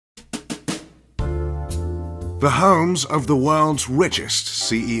The homes of the world's richest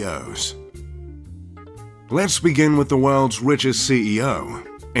CEOs. Let's begin with the world's richest CEO.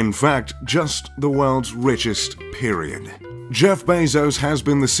 In fact, just the world's richest, period. Jeff Bezos has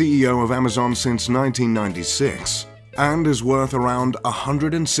been the CEO of Amazon since 1996 and is worth around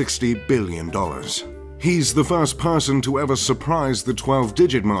 $160 billion. He's the first person to ever surprise the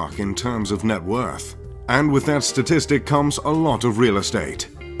 12-digit mark in terms of net worth. And with that statistic comes a lot of real estate.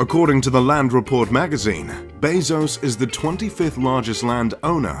 According to the Land Report magazine, Bezos is the 25th largest land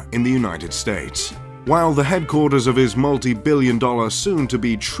owner in the United States. While the headquarters of his multi-billion-dollar,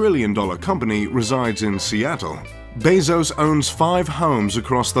 soon-to-be trillion-dollar company resides in Seattle, Bezos owns 5 homes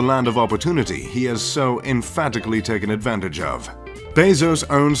across the land of opportunity he has so emphatically taken advantage of. Bezos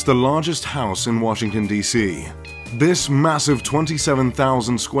owns the largest house in Washington, D.C. This massive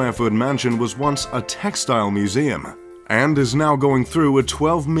 27,000 square foot mansion was once a textile museum and is now going through a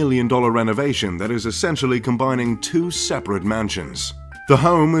 $12 million renovation that is essentially combining 2 separate mansions. The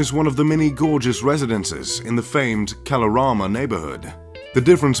home is one of the many gorgeous residences in the famed Kalorama neighborhood. The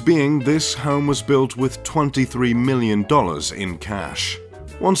difference being this home was built with $23 million in cash.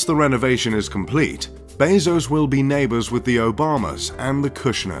 Once the renovation is complete, Bezos will be neighbors with the Obamas and the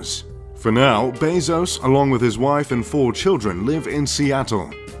Kushners. For now, Bezos, along with his wife and 4 children, live in Seattle.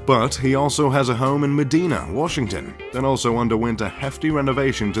 But he also has a home in Medina, Washington, that also underwent a hefty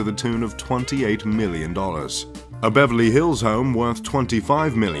renovation to the tune of $28 million. A Beverly Hills home worth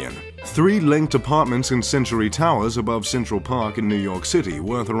 $25 million. 3 linked apartments in Century Towers above Central Park in New York City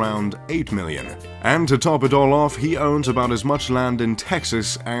worth around $8 million. And to top it all off, he owns about as much land in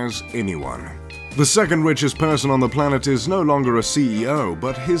Texas as anyone. The second richest person on the planet is no longer a CEO,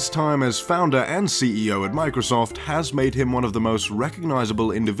 but his time as founder and CEO at Microsoft has made him one of the most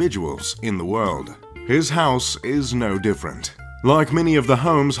recognizable individuals in the world. His house is no different. Like many of the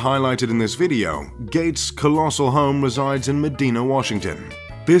homes highlighted in this video, Gates' colossal home resides in Medina, Washington.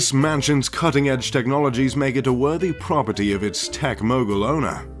 This mansion's cutting-edge technologies make it a worthy property of its tech mogul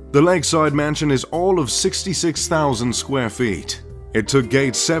owner. The lakeside mansion is all of 66,000 square feet. It took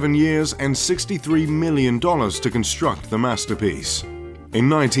Gates 7 years and $63 million to construct the masterpiece. In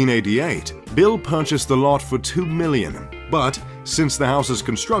 1988, Bill purchased the lot for $2 million, but since the house's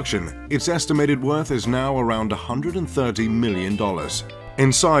construction, its estimated worth is now around $130 million.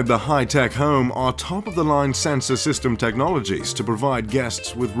 Inside the high-tech home are top-of-the-line sensor system technologies to provide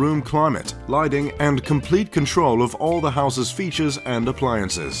guests with room climate, lighting, and complete control of all the house's features and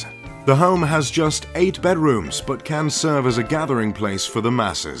appliances. The home has just 8 bedrooms, but can serve as a gathering place for the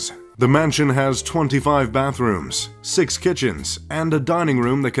masses. The mansion has 25 bathrooms, 6 kitchens, and a dining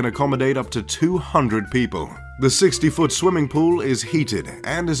room that can accommodate up to 200 people. The 60-foot swimming pool is heated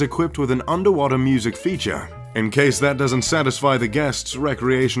and is equipped with an underwater music feature. In case that doesn't satisfy the guests'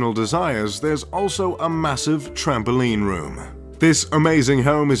 recreational desires, there's also a massive trampoline room. This amazing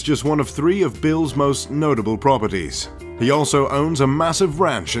home is just one of 3 of Bill's most notable properties. He also owns a massive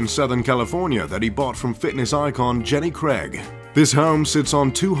ranch in Southern California that he bought from fitness icon Jenny Craig. This home sits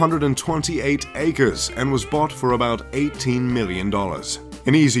on 228 acres and was bought for about $18 million.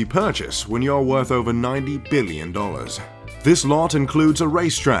 An easy purchase when you're worth over $90 billion. This lot includes a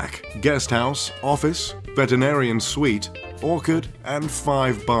racetrack, guest house, office, veterinarian suite, orchard, and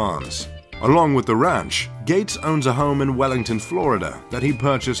 5 barns. Along with the ranch, Gates owns a home in Wellington, Florida that he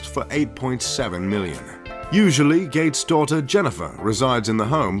purchased for $8.7 million. Usually, Gates' daughter Jennifer resides in the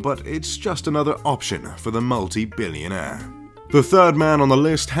home, but it's just another option for the multi-billionaire. The third man on the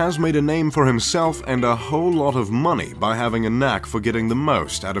list has made a name for himself and a whole lot of money by having a knack for getting the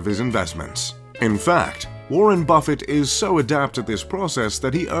most out of his investments. In fact, Warren Buffett is so adept at this process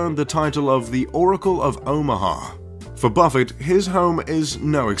that he earned the title of the Oracle of Omaha. For Buffett, his home is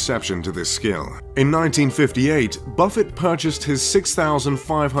no exception to this skill. In 1958, Buffett purchased his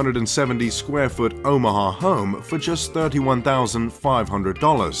 6,570 square foot Omaha home for just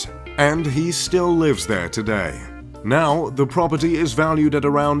 $31,500, and he still lives there today. Now, the property is valued at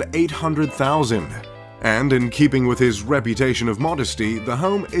around $800,000. And in keeping with his reputation of modesty, the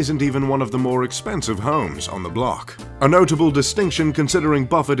home isn't even one of the more expensive homes on the block. A notable distinction considering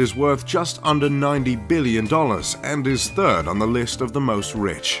Buffett is worth just under $90 billion and is 3rd on the list of the most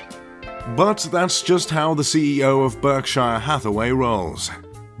rich. But that's just how the CEO of Berkshire Hathaway rolls.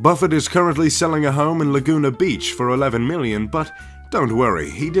 Buffett is currently selling a home in Laguna Beach for $11 million, but don't worry,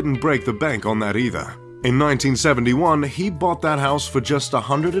 he didn't break the bank on that either. In 1971, he bought that house for just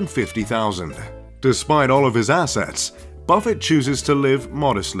 $150,000. Despite all of his assets, Buffett chooses to live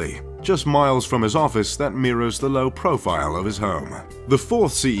modestly, just miles from his office that mirrors the low profile of his home. The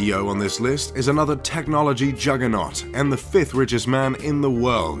 4th CEO on this list is another technology juggernaut and the 5th richest man in the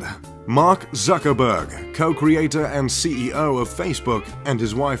world. Mark Zuckerberg, co-creator and CEO of Facebook, and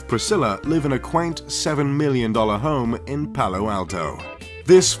his wife Priscilla live in a quaint $7 million home in Palo Alto.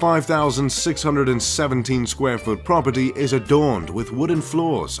 This 5,617 square foot property is adorned with wooden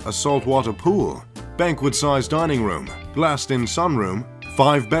floors, a saltwater pool, banquet-sized dining room, glassed-in sunroom,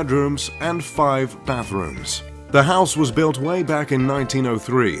 5 bedrooms, and 5 bathrooms. The house was built way back in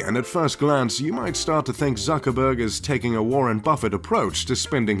 1903, and at first glance you might start to think Zuckerberg is taking a Warren Buffett approach to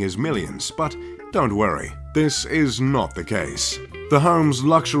spending his millions, but don't worry, this is not the case. The home's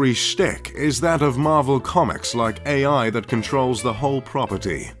luxury shtick is that of Marvel Comics-like AI that controls the whole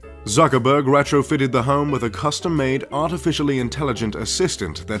property. Zuckerberg retrofitted the home with a custom-made, artificially intelligent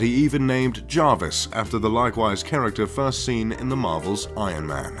assistant that he even named Jarvis after the likewise character first seen in the Marvel's Iron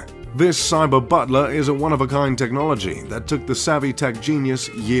Man. This cyber butler is a one-of-a-kind technology that took the savvy tech genius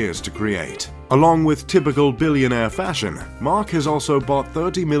years to create. Along with typical billionaire fashion, Mark has also bought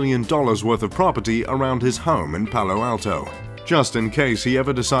 $30 million worth of property around his home in Palo Alto, just in case he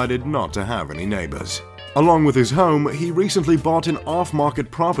ever decided not to have any neighbors. Along with his home, he recently bought an off-market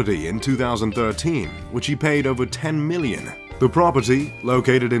property in 2013, which he paid over $10 million. The property,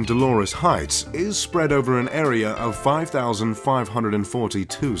 located in Dolores Heights, is spread over an area of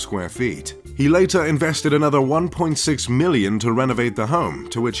 5,542 square feet. He later invested another $1.6 million to renovate the home,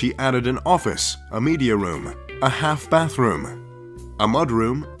 to which he added an office, a media room, a half bathroom, a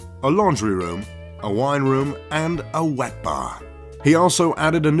mudroom, a laundry room, a wine room, and a wet bar. He also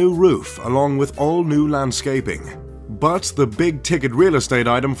added a new roof along with all new landscaping. But the big-ticket real estate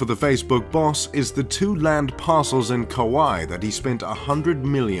item for the Facebook boss is the 2 land parcels in Kauai that he spent $100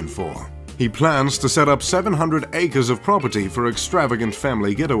 million for. He plans to set up 700 acres of property for extravagant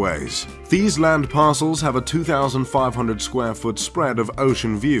family getaways. These land parcels have a 2,500 square foot spread of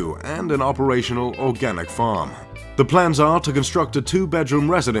ocean view and an operational organic farm. The plans are to construct a 2-bedroom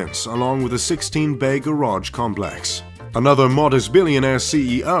residence along with a 16-bay garage complex. Another modest billionaire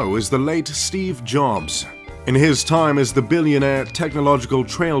CEO is the late Steve Jobs. In his time as the billionaire technological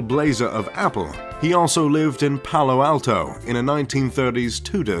trailblazer of Apple, he also lived in Palo Alto in a 1930s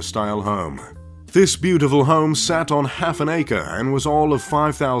Tudor-style home. This beautiful home sat on half an acre and was all of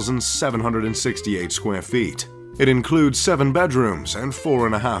 5,768 square feet. It includes 7 bedrooms and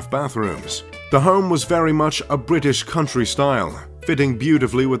 4.5 bathrooms. The home was very much a British country style, fitting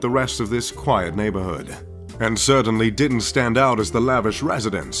beautifully with the rest of this quiet neighborhood, and certainly didn't stand out as the lavish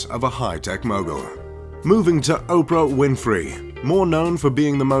residence of a high-tech mogul. Moving to Oprah Winfrey, more known for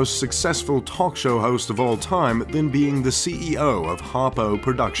being the most successful talk show host of all time than being the CEO of Harpo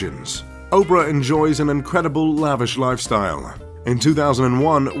Productions. Oprah enjoys an incredible lavish lifestyle. In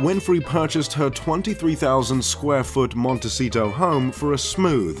 2001, Winfrey purchased her 23,000 square foot Montecito home for a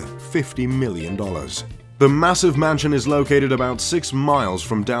smooth $50 million. The massive mansion is located about 6 miles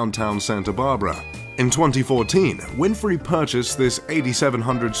from downtown Santa Barbara. In 2014, Winfrey purchased this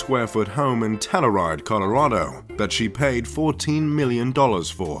 8,700 square foot home in Telluride, Colorado, that she paid $14 million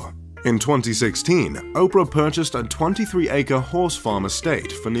for. In 2016, Oprah purchased a 23-acre horse farm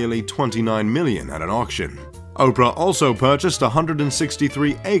estate for nearly $29 million at an auction. Oprah also purchased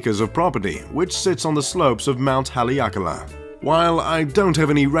 163 acres of property, which sits on the slopes of Mount Haleakala. While I don't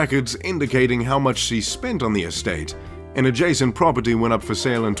have any records indicating how much she spent on the estate, an adjacent property went up for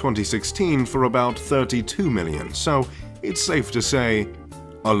sale in 2016 for about $32 million, so it's safe to say,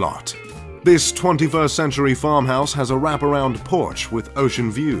 a lot. This 21st century farmhouse has a wraparound porch with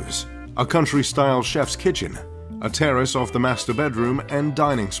ocean views, a country-style chef's kitchen, a terrace off the master bedroom, and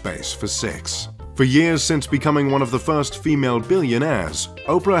dining space for 6. For years since becoming one of the first female billionaires,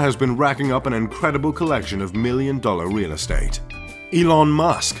 Oprah has been racking up an incredible collection of million-dollar real estate. Elon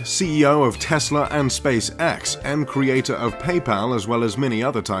Musk, CEO of Tesla and SpaceX and creator of PayPal as well as many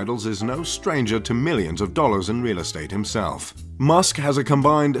other titles, is no stranger to millions of dollars in real estate himself. Musk has a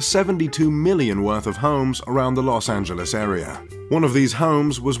combined $72 million worth of homes around the Los Angeles area. One of these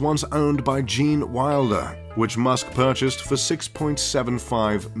homes was once owned by Gene Wilder, which Musk purchased for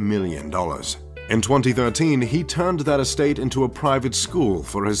 $6.75 million. In 2013, he turned that estate into a private school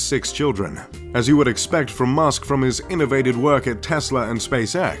for his 6 children. As you would expect from Musk from his innovative work at Tesla and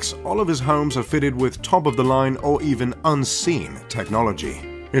SpaceX, all of his homes are fitted with top-of-the-line or even unseen technology.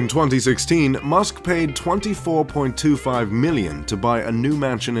 In 2016, Musk paid $24.25 million to buy a new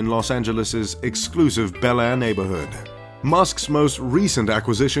mansion in Los Angeles' exclusive Bel Air neighborhood. Musk's most recent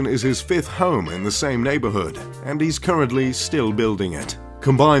acquisition is his 5th home in the same neighborhood, and he's currently still building it.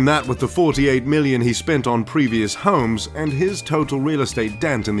 Combine that with the $48 million he spent on previous homes, and his total real estate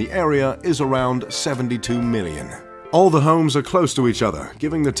dent in the area is around $72 million. All the homes are close to each other,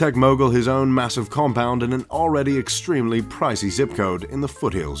 giving the tech mogul his own massive compound in an already extremely pricey zip code in the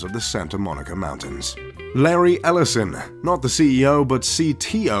foothills of the Santa Monica Mountains. Larry Ellison, not the CEO but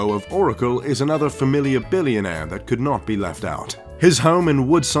CTO of Oracle, is another familiar billionaire that could not be left out. His home in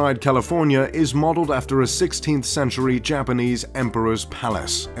Woodside, California is modeled after a 16th century Japanese emperor's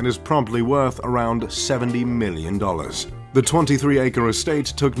palace and is promptly worth around $70 million. The 23-acre estate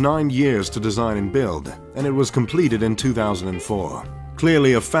took 9 years to design and build, and it was completed in 2004.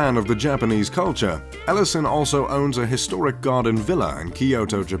 Clearly a fan of the Japanese culture, Ellison also owns a historic garden villa in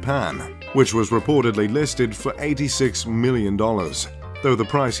Kyoto, Japan, which was reportedly listed for $86 million, though the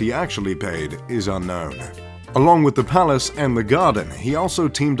price he actually paid is unknown. Along with the palace and the garden, he also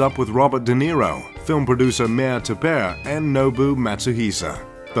teamed up with Robert De Niro, film producer Mère Tepper, and Nobu Matsuhisa,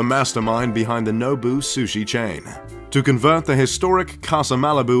 the mastermind behind the Nobu sushi chain, to convert the historic Casa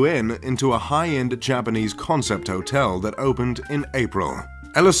Malibu Inn into a high-end Japanese concept hotel that opened in April.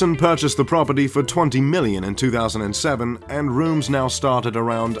 Ellison purchased the property for $20 million in 2007, and rooms now start at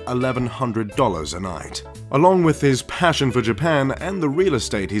around $1,100 a night. Along with his passion for Japan and the real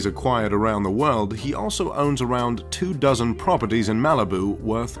estate he's acquired around the world, he also owns around 24 properties in Malibu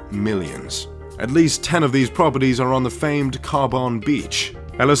worth millions. At least 10 of these properties are on the famed Carbon Beach.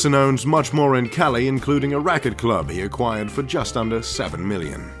 Ellison owns much more in Cali, including a racket club he acquired for just under $7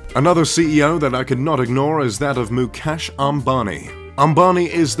 million. Another CEO that I could not ignore is that of Mukesh Ambani. Ambani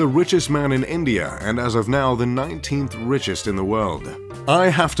is the richest man in India and as of now the 19th richest in the world. I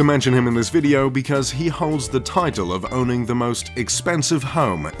have to mention him in this video because he holds the title of owning the most expensive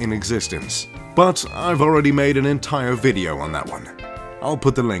home in existence. But I've already made an entire video on that one. I'll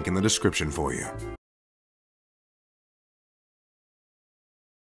put the link in the description for you.